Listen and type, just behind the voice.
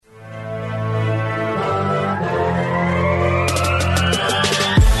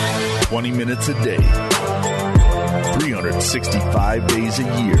minutes a day, 365 days a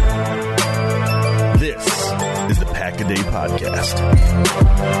year. This is the Pack-A-Day Podcast.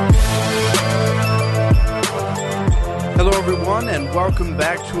 Hello, everyone, and welcome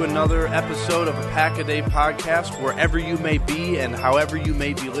back to another episode of a Pack-A-Day Podcast. Wherever you may be and however you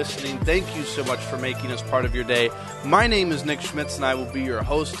may be listening, thank you so much for making us part of your day. My name is Nick Schmitz, and I will be your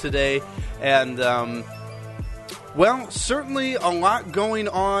host today. And, well, certainly a lot going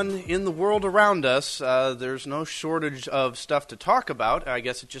on in the world around us. There's no shortage of stuff to talk about. I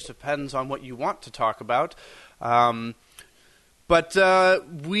guess it just depends on what you want to talk about. But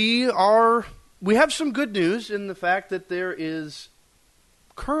we have some good news in the fact that there is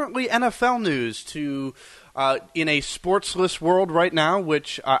currently NFL news in a sportsless world right now,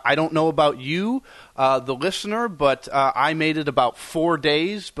 which I don't know about you, the listener, but I made it about 4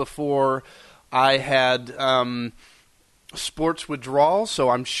 days before I had sports withdrawal, so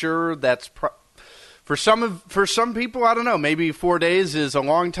I'm sure that's for some people, I don't know, maybe 4 days is a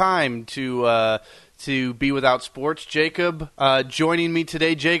long time to be without sports. Jacob, joining me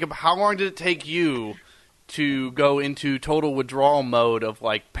today. Jacob, how long did it take you to go into total withdrawal mode of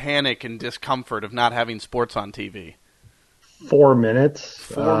like panic and discomfort of not having sports on TV? 4 minutes.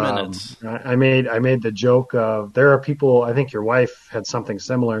 4 minutes. I made the joke of there are people. I think your wife had something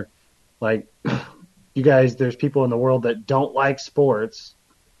similar. Like, you guys, there's people in the world that don't like sports.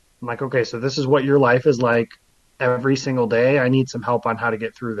 I'm like, okay, so this is what your life is like every single day. I need some help on how to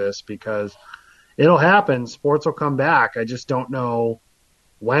get through this because it'll happen. Sports will come back. I just don't know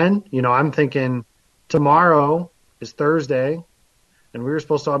when. You know, I'm thinking tomorrow is Thursday, and we were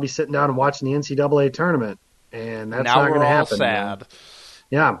supposed to all be sitting down and watching the NCAA tournament, and that's not going to happen. Now we're all sad.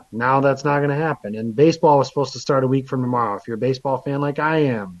 Yeah, now that's not going to happen. And baseball was supposed to start a week from tomorrow. If you're a baseball fan like I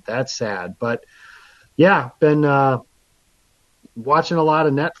am, that's sad. But, yeah, been watching a lot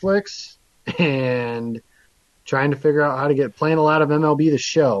of Netflix and trying to figure out how to playing a lot of MLB The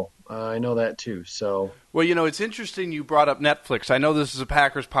Show. I know that too. So, well, you know, it's interesting you brought up Netflix. I know this is a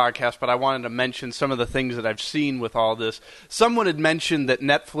Packers podcast, but I wanted to mention some of the things that I've seen with all this. Someone had mentioned that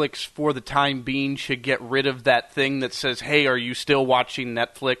Netflix, for the time being, should get rid of that thing that says, hey, are you still watching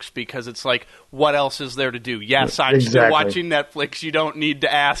Netflix? Because it's like, what else is there to do? Yes, I'm still watching Netflix. You don't need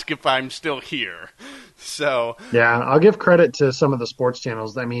to ask if I'm still here. So, yeah, I'll give credit to some of the sports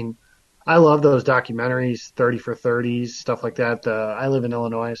channels. I mean, I love those documentaries, 30 for 30s, stuff like that. I live in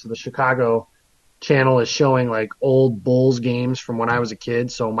Illinois, so the Chicago channel is showing like old Bulls games from when I was a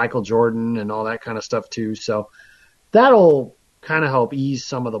kid, so Michael Jordan and all that kind of stuff too. So that'll kind of help ease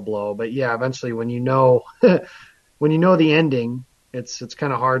some of the blow. But yeah, eventually when you know the ending, it's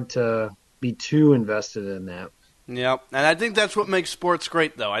kind of hard to be too invested in that. Yep, and I think that's what makes sports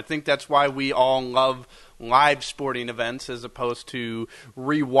great, though. I think that's why we all love live sporting events as opposed to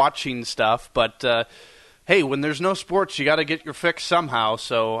rewatching stuff. But, hey, when there's no sports, you got to get your fix somehow.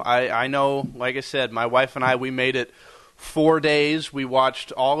 So I know, like I said, my wife and I, we made it 4 days. We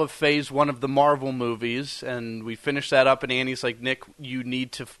watched all of Phase 1 of the Marvel movies, and we finished that up, and Annie's like, Nick, you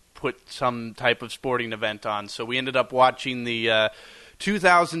need to put some type of sporting event on. So we ended up watching the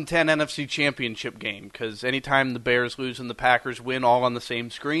 2010 NFC Championship game, because anytime the Bears lose and the Packers win all on the same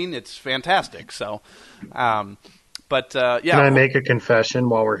screen, it's fantastic. So, yeah. Can I make a confession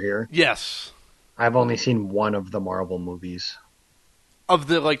while we're here? Yes. I've only seen one of the Marvel movies. Of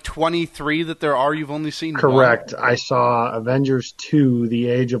the, 23 that there are, you've only seen Correct. one? I saw Avengers 2, The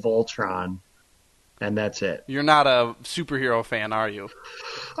Age of Ultron, and that's it. You're not a superhero fan, are you?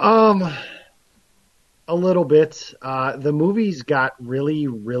 A little bit. The movies got really,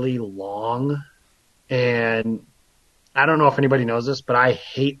 really long, and I don't know if anybody knows this, but I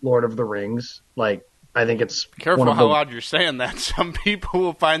hate Lord of the Rings. Like, I think it's careful how loud you're saying that. Some people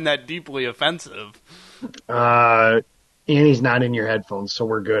will find that deeply offensive. Annie's not in your headphones, so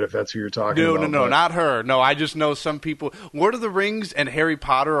we're good if that's who you're talking about. No, not her. No, I just know some people. Lord of the Rings and Harry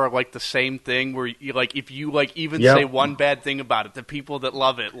Potter are like the same thing. Where if you even say one bad thing about it, the people that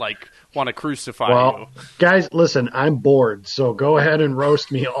love it want to crucify you. Guys, listen, I'm bored, so go ahead and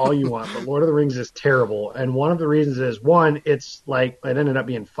roast me all you want. But Lord of the Rings is terrible, and one of the reasons is one, it's it ended up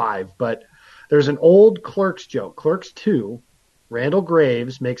being 5, but there's an old Clerks joke, Clerks 2. Randall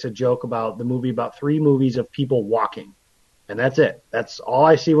Graves makes a joke about the movie about 3 movies of people walking. And that's it. That's all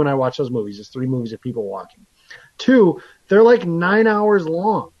I see when I watch those movies is 3 movies of people walking. 2, they're 9 hours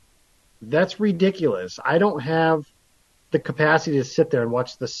long. That's ridiculous. I don't have the capacity to sit there and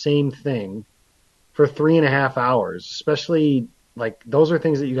watch the same thing for 3.5 hours, especially those are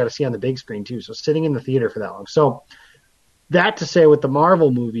things that you got to see on the big screen too. So sitting in the theater for that long. So that to say with the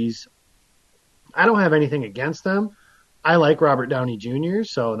Marvel movies, I don't have anything against them. I like Robert Downey Jr.,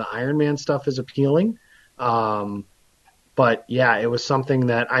 so the Iron Man stuff is appealing. But yeah, it was something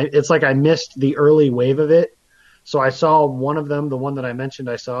that it's like I missed the early wave of it. So I saw one of them, the one that I mentioned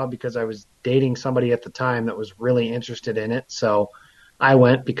I saw because I was dating somebody at the time that was really interested in it. So I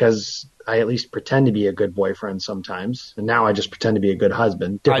went because I at least pretend to be a good boyfriend sometimes. And now I just pretend to be a good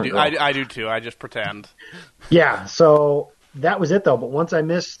husband. I do too. I just pretend. Yeah. So that was it though. But once I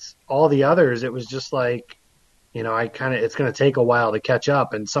missed all the others, it was just like, it's going to take a while to catch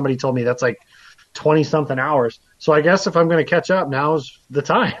up. And somebody told me that's like 20 something hours. So I guess if I'm going to catch up, now's the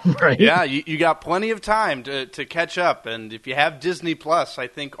time, right? Yeah, you got plenty of time to catch up. And if you have Disney Plus, I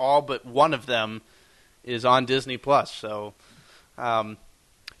think all but one of them is on Disney Plus. So,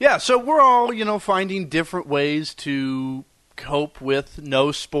 so we're all, finding different ways to cope with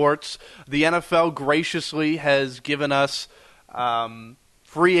no sports. The NFL graciously has given us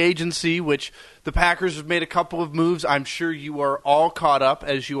free agency, which the Packers have made a couple of moves. I'm sure you are all caught up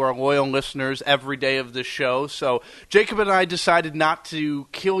as you are loyal listeners every day of this show. So Jacob and I decided not to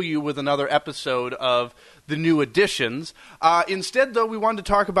kill you with another episode of the new additions. Instead, though, we wanted to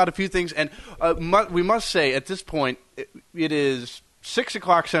talk about a few things. And we must say, at this point, it is 6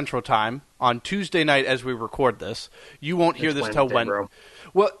 o'clock Central Time on Tuesday night as we record this. You won't hear this till Wednesday.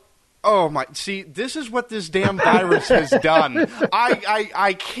 Well, oh my! See, this is what this damn virus has done.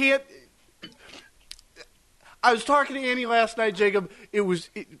 I can't. I was talking to Annie last night, Jacob.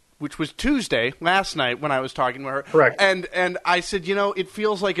 Which was Tuesday last night when I was talking with her. Correct. And I said, it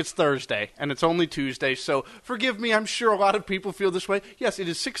feels like it's Thursday and it's only Tuesday. So forgive me. I'm sure a lot of people feel this way. Yes, it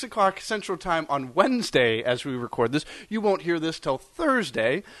is 6 o'clock Central Time on Wednesday as we record this. You won't hear this till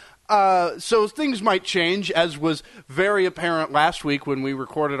Thursday. So things might change, as was very apparent last week when we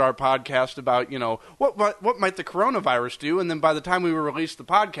recorded our podcast about, what might the coronavirus do? And then by the time we released the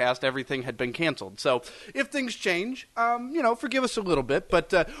podcast, everything had been canceled. So if things change, forgive us a little bit.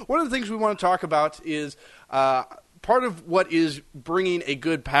 But one of the things we want to talk about is part of what is bringing a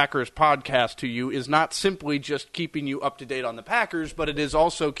good Packers podcast to you is not simply just keeping you up to date on the Packers, but it is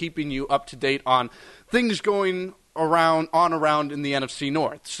also keeping you up to date on things going around in the NFC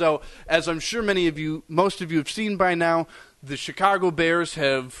North. So, as I'm sure most of you have seen by now, the Chicago Bears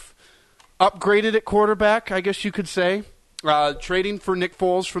have upgraded at quarterback, I guess you could say, trading for Nick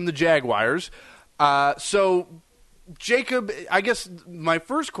Foles from the Jaguars. So, Jacob, I guess my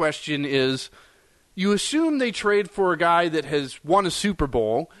first question is, you assume they trade for a guy that has won a Super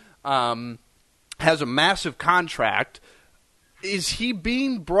Bowl, has a massive contract. Is he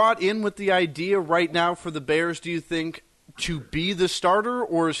being brought in with the idea right now for the Bears, do you think, to be the starter,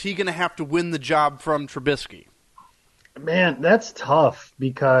 or is he going to have to win the job from Trubisky? Man, that's tough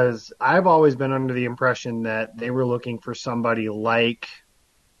because I've always been under the impression that they were looking for somebody like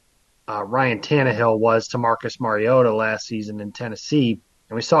Ryan Tannehill was to Marcus Mariota last season in Tennessee,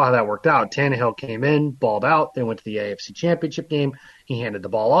 and we saw how that worked out. Tannehill came in, balled out, they went to the AFC Championship game, he handed the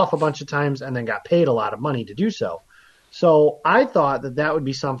ball off a bunch of times, and then got paid a lot of money to do so. So I thought that would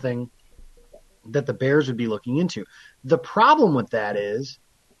be something that the Bears would be looking into. The problem with that is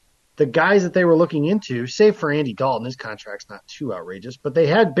the guys that they were looking into, save for Andy Dalton, his contract's not too outrageous, but they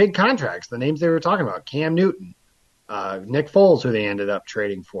had big contracts. The names they were talking about, Cam Newton, Nick Foles, who they ended up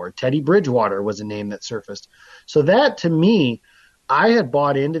trading for, Teddy Bridgewater was a name that surfaced. So that, to me, I had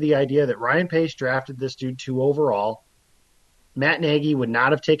bought into the idea that Ryan Pace drafted this dude 2 overall. Matt Nagy would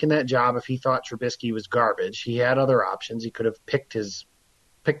not have taken that job if he thought Trubisky was garbage. He had other options. He could have picked his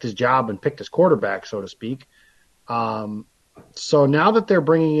job and picked his quarterback, so to speak. So now that they're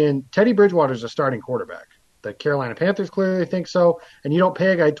bringing in Teddy Bridgewater's a starting quarterback. The Carolina Panthers clearly think so, and you don't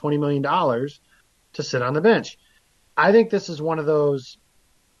pay a guy $20 million to sit on the bench. I think this is one of those,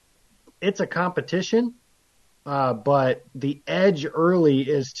 it's a competition, but the edge early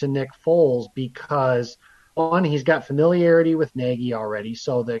is to Nick Foles because – one, he's got familiarity with Nagy already,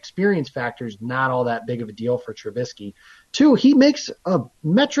 so the experience factor is not all that big of a deal for Trubisky. 2, he makes a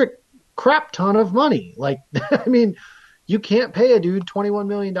metric crap ton of money. Like, I mean, you can't pay a dude $21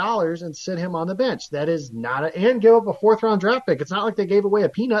 million and sit him on the bench. That is not and give up a 4th-round draft pick. It's not like they gave away a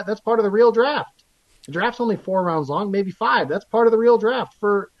peanut. That's part of the real draft. The draft's only 4 rounds long, maybe 5. That's part of the real draft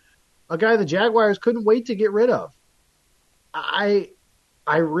for a guy the Jaguars couldn't wait to get rid of.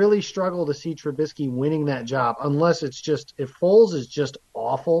 I really struggle to see Trubisky winning that job unless it's just, if Foles is just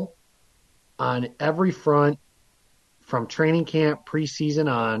awful on every front from training camp,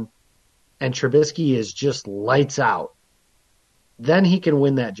 preseason on, and Trubisky is just lights out, then he can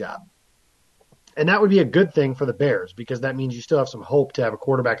win that job. And that would be a good thing for the Bears because that means you still have some hope to have a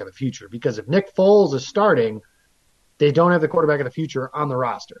quarterback of the future. Because if Nick Foles is starting, they don't have the quarterback of the future on the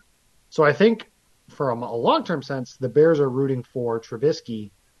roster. So I think from a long-term sense, the Bears are rooting for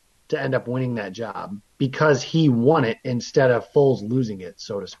Trubisky to end up winning that job because he won it instead of Foles losing it,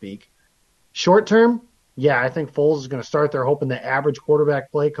 so to speak. Short term, yeah, I think Foles is going to start there hoping the average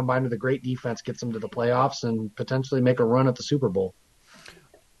quarterback play combined with a great defense gets them to the playoffs and potentially make a run at the Super Bowl.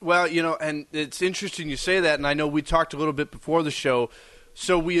 Well, and it's interesting you say that, and I know we talked a little bit before the show.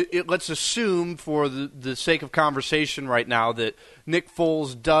 So let's assume, for the sake of conversation right now, that Nick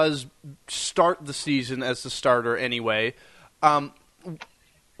Foles does start the season as the starter anyway.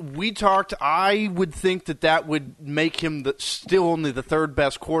 We talked. I would think that would make him still only the third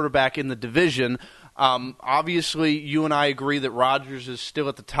best quarterback in the division. Obviously, you and I agree that Rodgers is still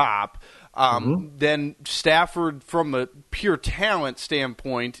at the top. Then Stafford, from a pure talent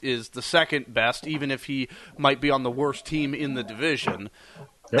standpoint, is the second best, even if he might be on the worst team in the division.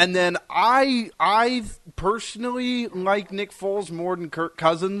 Yep. And then I personally like Nick Foles more than Kirk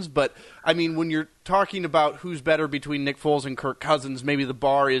Cousins, but I mean, when you're talking about who's better between Nick Foles and Kirk Cousins, maybe the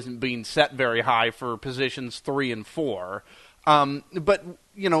bar isn't being set very high for positions 3 and 4. But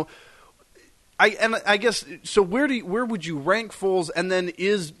I guess so. Where would you rank Foles? And then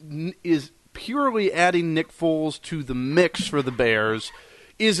is purely adding Nick Foles to the mix for the Bears?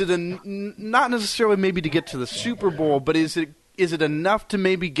 Is it not necessarily maybe to get to the Super Bowl, but is it enough to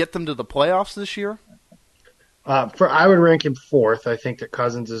maybe get them to the playoffs this year? I would rank him fourth. I think that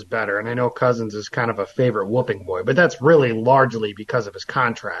Cousins is better, and I know Cousins is kind of a favorite whooping boy, but that's really largely because of his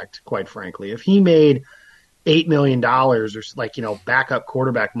contract. Quite frankly, if he made $8 million or backup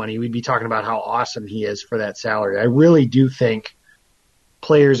quarterback money, we'd be talking about how awesome he is for that salary. I really do think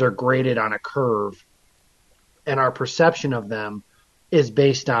players are graded on a curve, and our perception of them is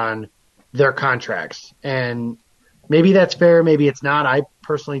based on their contracts. And maybe that's fair, maybe it's not. I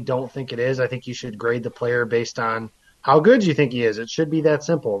personally don't think it is. I think you should grade the player based on how good you think he is. It should be that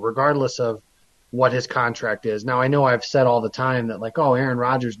simple, regardless of what his contract is. Now, I know I've said all the time that, Aaron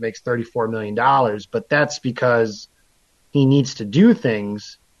Rodgers makes $34 million, but that's because he needs to do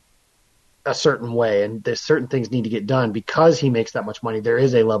things a certain way, and there's certain things need to get done because he makes that much money. There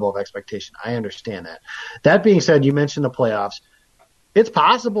is a level of expectation. I understand that. That being said, you mentioned the playoffs. It's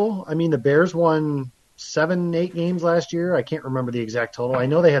possible. I mean, the Bears won 7-8 games last year. I can't remember the exact total. I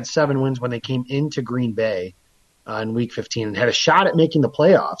know they had 7 wins when they came into Green Bay in Week 15 and had a shot at making the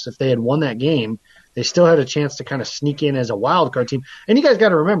playoffs. If they had won that game, they still had a chance to kind of sneak in as a wild card team. And you guys got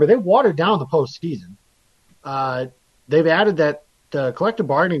to remember, they watered down the postseason. They've added that the collective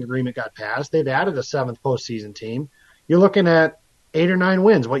bargaining agreement got passed. They've added a 7th postseason team. You're looking at 8 or 9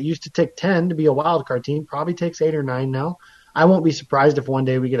 wins. What used to take 10 to be a wild card team probably takes 8 or 9 now. I won't be surprised if one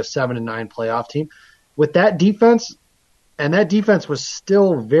day we get a 7-9 playoff team. With that defense, and that defense was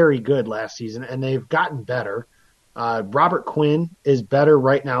still very good last season, and they've gotten better. Robert Quinn is better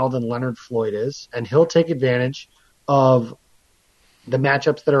right now than Leonard Floyd is, and he'll take advantage of the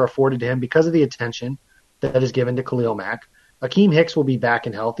matchups that are afforded to him because of the attention that is given to Khalil Mack. Akeem Hicks will be back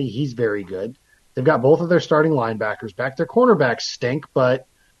and healthy. He's very good. They've got both of their starting linebackers back. Their cornerbacks stink, but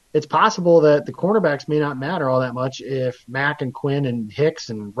it's possible that the cornerbacks may not matter all that much if Mack and Quinn and Hicks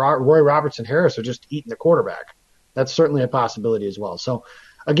and Roy Robertson Harris are just eating the quarterback. That's certainly a possibility as well. So,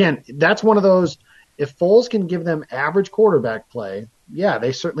 again, that's one of those, if Foles can give them average quarterback play, yeah,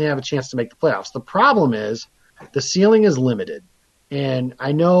 they certainly have a chance to make the playoffs. The problem is the ceiling is limited. And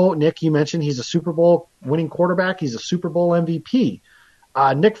I know, Nick, you mentioned he's a Super Bowl winning quarterback. He's a Super Bowl MVP.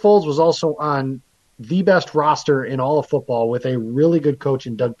 Nick Foles was also on the best roster in all of football with a really good coach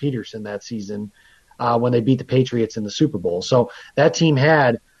in Doug Peterson that season when they beat the Patriots in the Super Bowl. So that team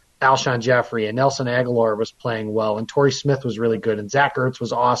had Alshon Jeffrey and Nelson Aguilar was playing well, and Torrey Smith was really good, and Zach Ertz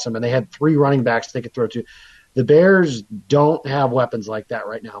was awesome, and they had 3 running backs they could throw to. The Bears don't have weapons like that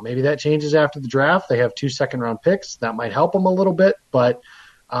right now. Maybe that changes after the draft. They have 2 second-round picks. That might help them a little bit, but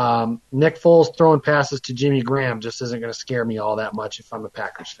Nick Foles throwing passes to Jimmy Graham just isn't going to scare me all that much if I'm a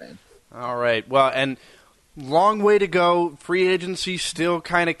Packers fan. All right. Well, and long way to go. Free agency still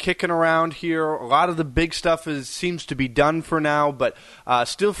kind of kicking around here. A lot of the big stuff seems to be done for now, but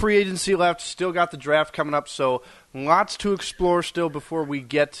still free agency left. Still got the draft coming up, so lots to explore still before we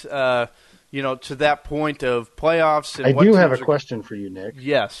get to that point of playoffs. And I do have a question for you, Nick.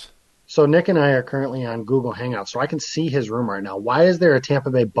 Yes. So Nick and I are currently on Google Hangouts, so I can see his room right now. Why is there a Tampa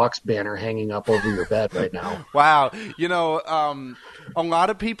Bay Bucks banner hanging up over your bed right now? Wow. A lot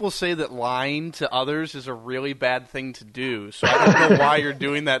of people say that lying to others is a really bad thing to do, so I don't know why you're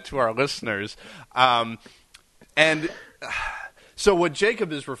doing that to our listeners. And so what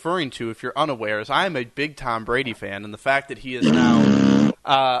Jacob is referring to, if you're unaware, is I am a big Tom Brady fan, and the fact that he is now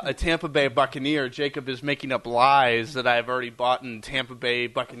a Tampa Bay Buccaneer, Jacob is making up lies that I've already bought in Tampa Bay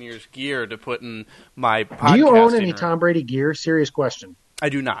Buccaneers gear to put in my podcasting Do you own any room. Tom Brady gear? Serious question. I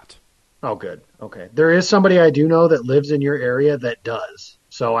do not. Oh, good. Okay. There is somebody I do know that lives in your area that does.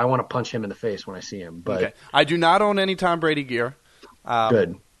 So I want to punch him in the face when I see him. But okay. I do not own any Tom Brady gear.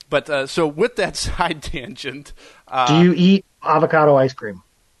 Good. But so with that side tangent. Do you eat avocado ice cream?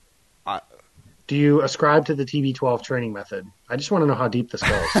 Uh, Do you ascribe to the TB12 training method? I just want to know how deep this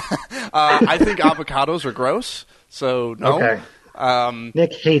goes. I think avocados are gross, so no. Okay.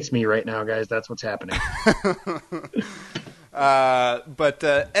 Nick hates me right now, guys. That's what's happening.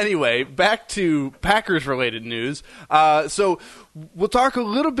 But anyway, back to Packers-related news. So we'll talk a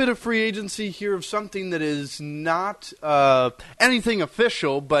little bit of free agency here of something that is not anything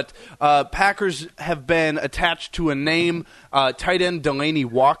official, but Packers have been attached to a name, tight end Delanie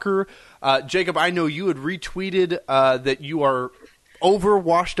Walker. Jacob, I know you had retweeted that you are over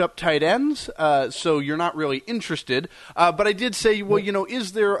washed-up tight ends, so you're not really interested. But I did say, well,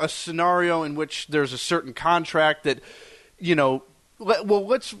 is there a scenario in which there's a certain contract that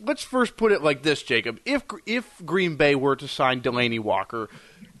let's first put it like this, Jacob. If Green Bay were to sign Delanie Walker,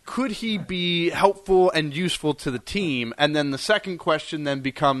 could he be helpful and useful to the team? And then the second question then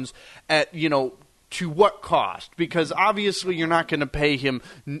becomes to what cost? Because obviously you're not going to pay him,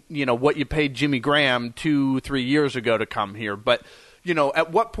 what you paid Jimmy Graham 2-3 years ago to come here. But,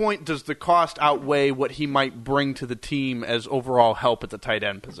 at what point does the cost outweigh what he might bring to the team as overall help at the tight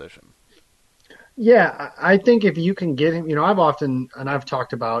end position? Yeah, I think if you can get him, I've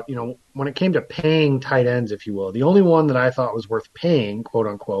talked about, when it came to paying tight ends, if you will, the only one that I thought was worth paying, quote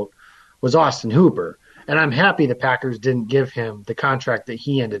unquote, was Austin Hooper. And I'm happy the Packers didn't give him the contract that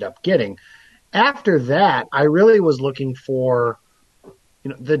he ended up getting. After that, I really was looking for,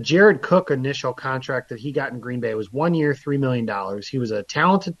 the Jared Cook initial contract that he got in Green Bay was 1 year, $3 million. He was a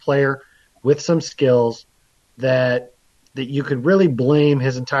talented player with some skills that you could really blame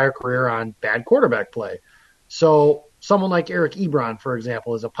his entire career on bad quarterback play. So someone like Eric Ebron, for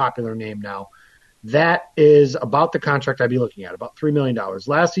example, is a popular name now. That is about the contract I'd be looking at, about $3 million.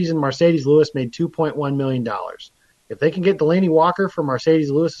 Last season, Mercedes Lewis made $2.1 million. If they can get Delanie Walker for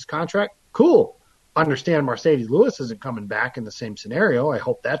Mercedes Lewis's contract, cool. Understand Mercedes Lewis isn't coming back in the same scenario. I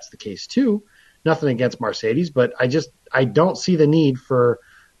hope that's the case too. Nothing against Mercedes, but I don't see the need for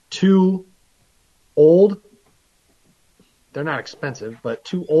two old, they're not expensive, but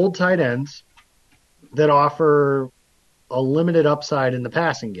two old tight ends that offer a limited upside in the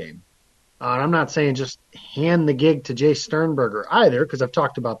passing game. And I'm not saying just hand the gig to Jay Sternberger either, because I've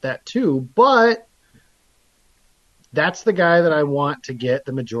talked about that too, but that's the guy that I want to get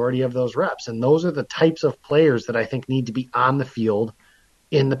the majority of those reps. And those are the types of players that I think need to be on the field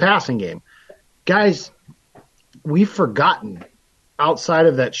in the passing game. Guys, we've forgotten outside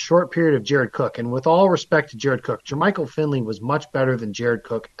of that short period of Jared Cook, and with all respect to Jared Cook, Jermichael Finley was much better than Jared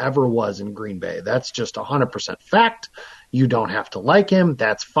Cook ever was in Green Bay. That's just 100% fact. You don't have to like him.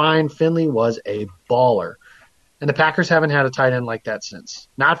 That's fine. Finley was a baller. And the Packers haven't had a tight end like that since.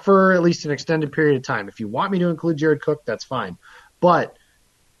 Not for at least an extended period of time. If you want me to include Jared Cook, that's fine. But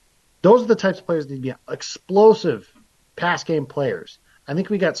those are the types of players that need to be explosive pass game players. I think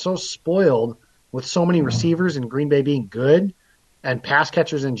we got so spoiled with so many receivers in Green Bay being good and pass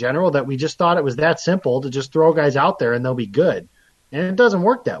catchers in general that we just thought it was that simple to just throw guys out there and they'll be good. And it doesn't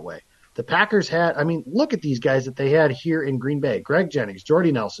work that way. The Packers look at these guys that they had here in Green Bay. Greg Jennings,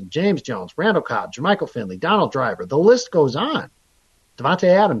 Jordy Nelson, James Jones, Randall Cobb, Jermichael Finley, Donald Driver. The list goes on. Devontae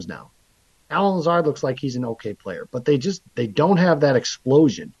Adams now. Alan Lazard looks like he's an okay player, but they don't have that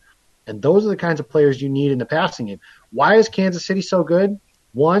explosion. And those are the kinds of players you need in the passing game. Why is Kansas City so good?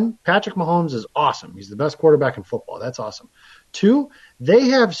 One, Patrick Mahomes is awesome. He's the best quarterback in football. That's awesome. Two, they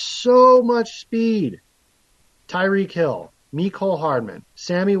have so much speed. Tyreek Hill, Mecole Hardman,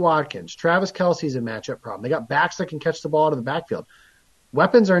 Sammy Watkins, Travis Kelce's a matchup problem. They got backs that can catch the ball out of the backfield.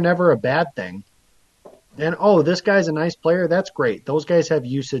 Weapons are never a bad thing. And, this guy's a nice player. That's great. Those guys have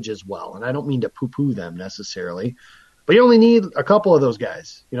usage as well. And I don't mean to poo-poo them necessarily. But you only need a couple of those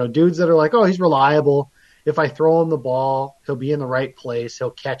guys. Dudes that are like, he's reliable. If I throw him the ball, he'll be in the right place.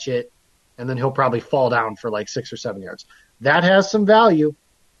 He'll catch it. And then he'll probably fall down for like 6 or 7 yards. That has some value,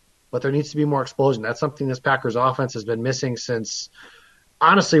 but there needs to be more explosion. That's something this Packers offense has been missing since,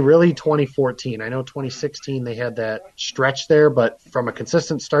 honestly, really 2014. I know 2016 they had that stretch there, but from a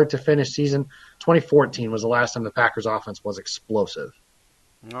consistent start to finish season, 2014 was the last time the Packers offense was explosive.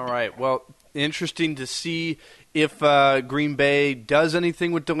 All right. Well, interesting to see if Green Bay does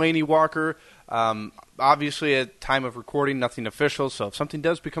anything with Delanie Walker. Obviously, at time of recording, nothing official. So if something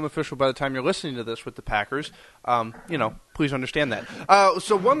does become official by the time you're listening to this with the Packers, please understand that.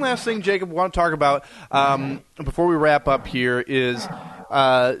 So one last thing, Jacob, we want to talk about before we wrap up here is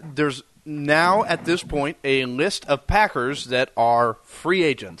there's now at this point a list of Packers that are free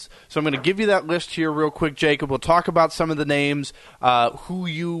agents. So I'm going to give you that list here real quick, Jacob. We'll talk about some of the names, who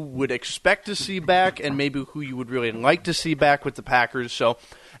you would expect to see back, and maybe who you would really like to see back with the Packers. So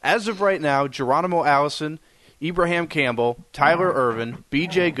as of right now, Geronimo Allison, Ibrahim Campbell, Tyler Ervin,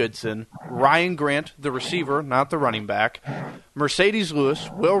 B.J. Goodson, Ryan Grant, the receiver, not the running back, Mercedes Lewis,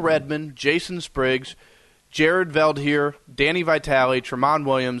 Will Redmond, Jason Spriggs, Jared Veldheer, Danny Vitale, Tramon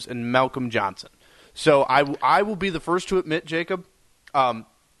Williams, and Malcolm Johnson. So I will be the first to admit, Jacob,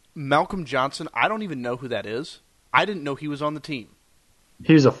 Malcolm Johnson, I don't even know who that is. I didn't know he was on the team.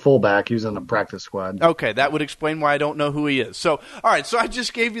 He was a fullback. He was on the practice squad. Okay, that would explain why I don't know who he is. So, all right, so I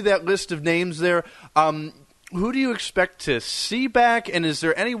just gave you that list of names there. Who do you expect to see back, and is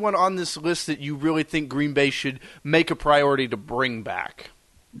there anyone on this list that you really think Green Bay should make a priority to bring back?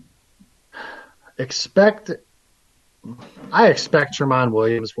 I expect Tramon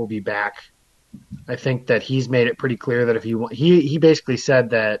Williams will be back. I think that he's made it pretty clear that if he basically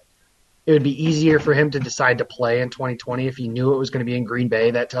said that it would be easier for him to decide to play in 2020 if he knew it was going to be in Green Bay.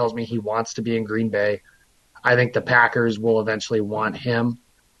 That tells me he wants to be in Green Bay. I think the Packers will eventually want him.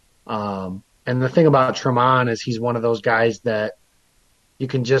 And the thing about Tramon is he's one of those guys that you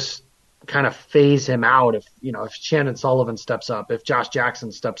can just kind of phase him out if Shannon Sullivan steps up, if Josh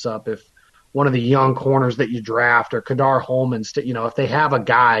Jackson steps up, if one of the young corners that you draft or Kadar Holman, if they have a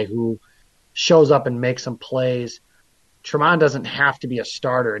guy who shows up and makes some plays, Tramon doesn't have to be a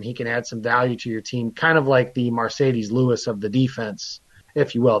starter, and he can add some value to your team, kind of like the Mercedes Lewis of the defense,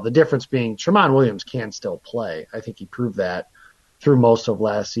 if you will. The difference being Tramon Williams can still play. I think he proved that through most of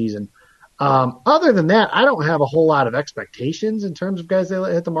last season. Other than that, I don't have a whole lot of expectations in terms of guys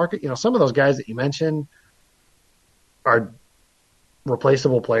that hit the market. Some of those guys that you mentioned are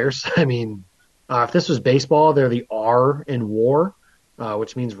replaceable players. I mean, if this was baseball, they're the R in WAR,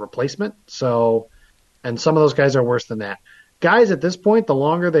 which means replacement. So, and some of those guys are worse than that. Guys at this point, the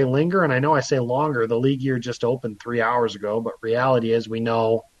longer they linger, and I know I say longer, the league year just opened 3 hours ago, but reality is we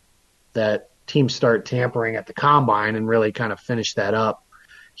know that teams start tampering at the combine and really kind of finish that up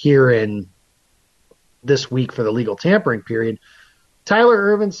here in this week for the legal tampering period. Tyler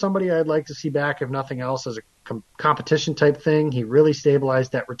Ervin's somebody I'd like to see back, if nothing else, as a competition type thing. He really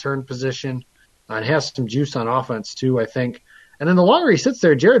stabilized that return position and has some juice on offense too, I think. And then the longer he sits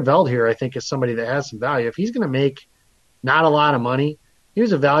there, Jared Veldheer, I think, is somebody that has some value. If he's going to make not a lot of money, he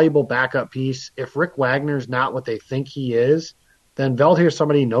was a valuable backup piece. If Rick Wagner's not what they think he is, then Veldheer is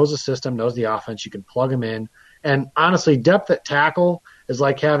somebody who knows the system, knows the offense. You can plug him in. And honestly, depth at tackle is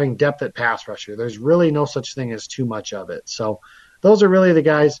like having depth at pass rusher. There's really no such thing as too much of it. So those are really the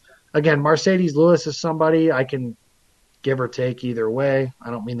guys. Again, Mercedes Lewis is somebody I can give or take either way.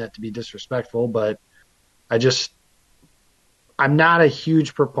 I don't mean that to be disrespectful, but I'm not a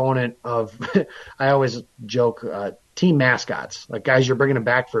huge proponent of, I always joke, team mascots, like guys you're bringing them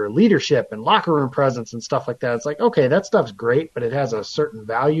back for leadership and locker room presence and stuff like that. It's like, okay, that stuff's great, but it has a certain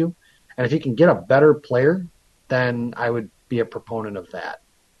value. And if you can get a better player, then I would be a proponent of that.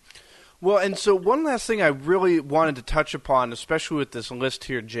 Well, and so one last thing I really wanted to touch upon, especially with this list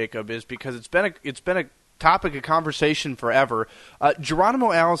here, Jacob, is because it's been a topic of conversation forever.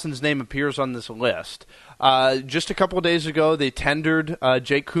 Geronimo Allison's name appears on this list. Just a couple of days ago, they tendered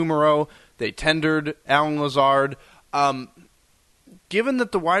Jake Kumaro. They tendered Alan Lazard. Given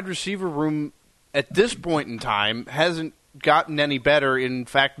that the wide receiver room at this point in time hasn't gotten any better, in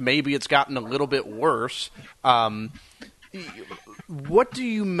fact, maybe it's gotten a little bit worse, what do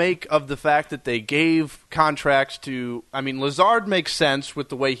you make of the fact that they gave contracts to, Lazard makes sense with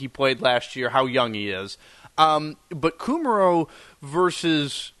the way he played last year, how young he is. But Kumaro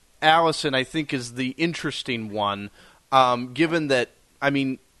versus Allison, I think, is the interesting one, given that,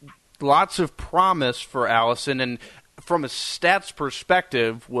 lots of promise for Allison, and from a stats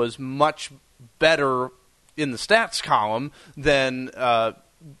perspective was much better in the stats column than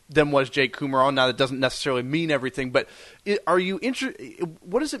was Jake Kumaro. Now, that doesn't necessarily mean everything, but are you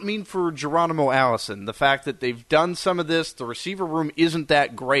what does it mean for Geronimo Allison? The fact that they've done some of this, the receiver room isn't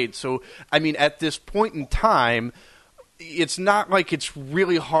that great. So, at this point in time, it's not like it's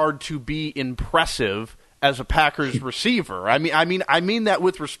really hard to be impressive as a Packers receiver. I mean that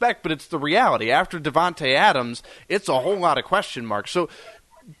with respect, but it's the reality. After Devontae Adams, it's a whole lot of question marks. So,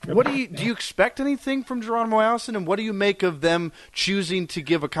 What do you expect anything from Geronimo Allison, and what do you make of them choosing to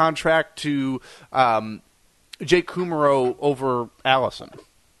give a contract to Jake Kumerow over Allison?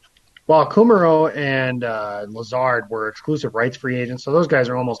 Well, Kumerow and Lazard were exclusive rights free agents, so those guys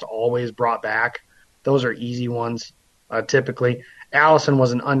are almost always brought back. Those are easy ones, typically. Allison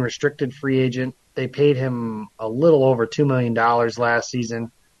was an unrestricted free agent. They paid him a little over $2 million last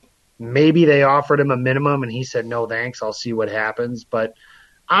season. Maybe they offered him a minimum, and he said, no, thanks, I'll see what happens. But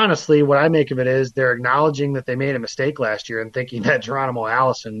honestly, what I make of it is they're acknowledging that they made a mistake last year and thinking that Geronimo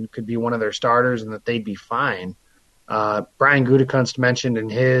Allison could be one of their starters and that they'd be fine. Brian Gutekunst mentioned in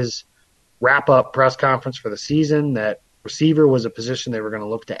his wrap-up press conference for the season that receiver was a position they were going to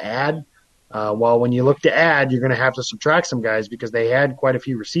look to add. Well, when you look to add, you're going to have to subtract some guys because they had quite a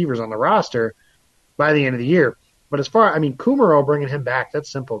few receivers on the roster by the end of the year. But Kumerow, bringing him back,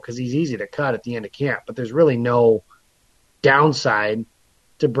 that's simple because he's easy to cut at the end of camp. But there's really no downside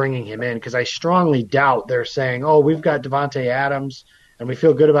to bringing him in because I strongly doubt they're saying, oh, we've got Devontae Adams and we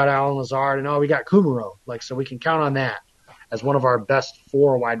feel good about Allen Lazard and, oh, we got Kumerow. So we can count on that as one of our best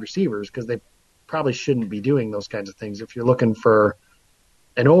 4 wide receivers because they probably shouldn't be doing those kinds of things. If you're looking for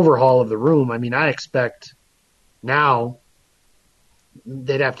an overhaul of the room, I expect now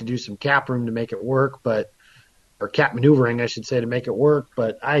they'd have to do some cap room to make it work, or cap maneuvering, I should say, to make it work.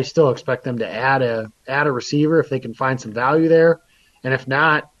 But I still expect them to add a receiver if they can find some value there. And if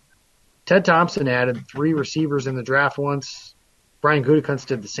not, Ted Thompson added 3 receivers in the draft once. Brian Gutekunst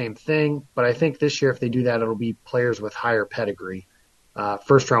did the same thing. But I think this year, if they do that, it'll be players with higher pedigree.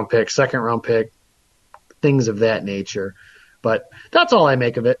 First-round pick, second-round pick, things of that nature. But that's all I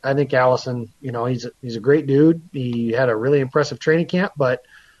make of it. I think Allison, he's a great dude. He had a really impressive training camp, but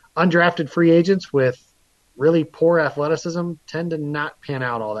undrafted free agents with really poor athleticism tend to not pan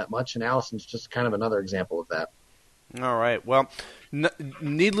out all that much, and Allison's just kind of another example of that. All right. Well,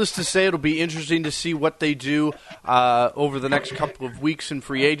 needless to say, it'll be interesting to see what they do over the next couple of weeks in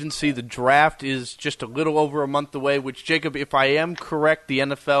free agency. The draft is just a little over a month away, which, Jacob, if I am correct, the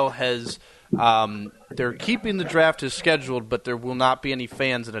NFL has they're keeping the draft as scheduled, but there will not be any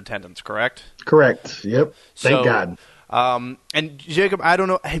fans in attendance, correct? Correct. Yep. Thank God. And Jacob, I don't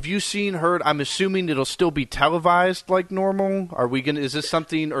know. Have you heard? I'm assuming it'll still be televised like normal. Is this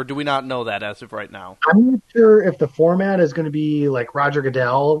something, or do we not know that as of right now? I'm not sure if the format is going to be like Roger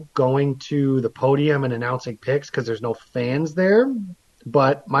Goodell going to the podium and announcing picks because there's no fans there.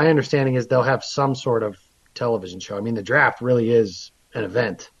 But my understanding is they'll have some sort of television show. The draft really is an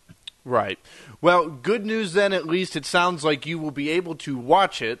event. Right. Well, good news then. At least it sounds like you will be able to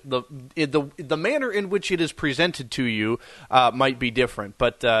watch it. The manner in which it is presented to you might be different,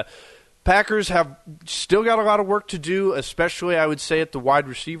 but Packers have still got a lot of work to do, especially I would say at the wide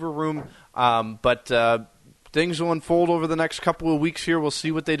receiver room. But things will unfold over the next couple of weeks here. We'll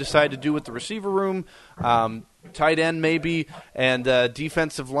see what they decide to do with the receiver room. Tight end maybe, and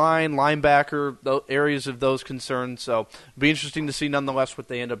defensive line, linebacker, areas of those concerns. So it'll be interesting to see nonetheless what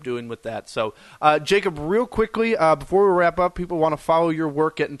they end up doing with that. So, Jacob, real quickly, before we wrap up, people want to follow your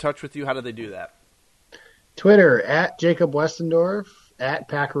work, get in touch with you. How do they do that? Twitter, at Jacob Westendorf, at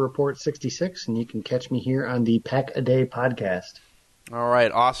Packer Report 66, and you can catch me here on the Pack a Day podcast. All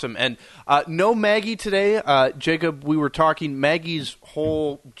right, awesome. And no Maggie today. Jacob, we were talking, Maggie's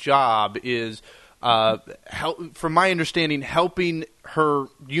whole job is from my understanding, helping her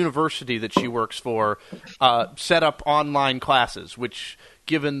university that she works for set up online classes, which,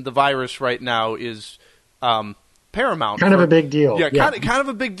 given the virus right now, is paramount. Kind of a big deal. Yeah, kind of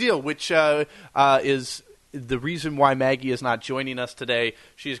a big deal, which is the reason why Maggie is not joining us today.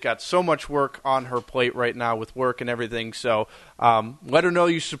 She's got so much work on her plate right now with work and everything. So let her know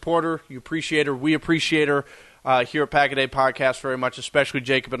you support her, you appreciate her. We appreciate her. Here at Pack a Day Podcast very much, especially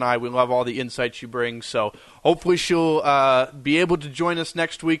Jacob and I. We love all the insights you bring. So hopefully she'll be able to join us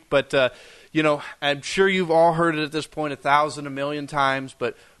next week. But, I'm sure you've all heard it at this point 1,000, 1,000,000 times.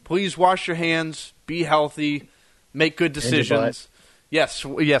 But please wash your hands, be healthy, make good decisions. Yes,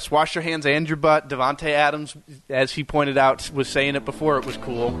 wash your hands and your butt. Devontae Adams, as he pointed out, was saying it before it was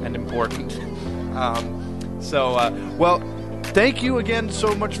cool and important. Thank you again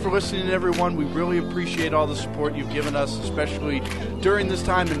so much for listening, everyone. We really appreciate all the support you've given us, especially during this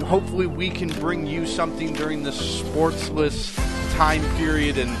time, and hopefully we can bring you something during this sportsless time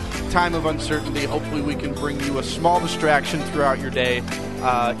period and time of uncertainty. Hopefully we can bring you a small distraction throughout your day,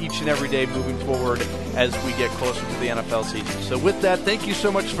 each and every day moving forward as we get closer to the NFL season. So with that, thank you so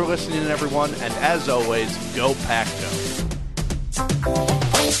much for listening, everyone, and as always, go Pack Go.